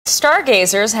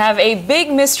Stargazers have a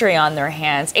big mystery on their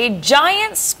hands, a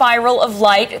giant spiral of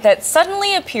light that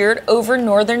suddenly appeared over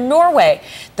northern Norway.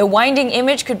 The winding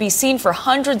image could be seen for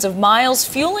hundreds of miles,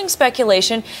 fueling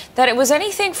speculation that it was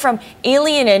anything from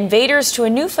alien invaders to a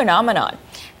new phenomenon.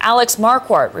 Alex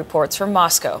Marquardt reports from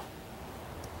Moscow.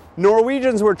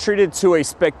 Norwegians were treated to a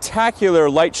spectacular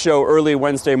light show early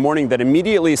Wednesday morning that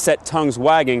immediately set tongues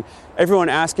wagging, everyone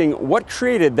asking what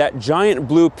created that giant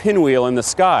blue pinwheel in the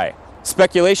sky.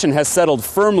 Speculation has settled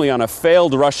firmly on a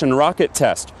failed Russian rocket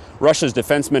test. Russia's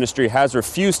defense ministry has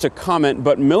refused to comment,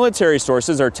 but military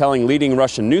sources are telling leading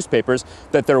Russian newspapers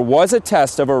that there was a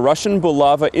test of a Russian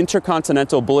Bulava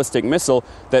intercontinental ballistic missile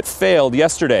that failed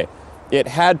yesterday. It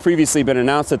had previously been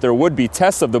announced that there would be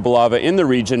tests of the Bulava in the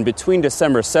region between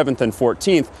December 7th and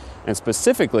 14th, and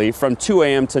specifically from 2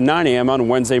 a.m. to 9 a.m. on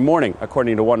Wednesday morning,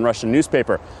 according to one Russian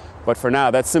newspaper. But for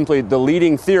now, that's simply the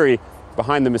leading theory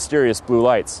behind the mysterious blue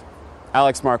lights.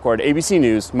 Alex Marquardt, ABC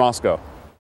News, Moscow.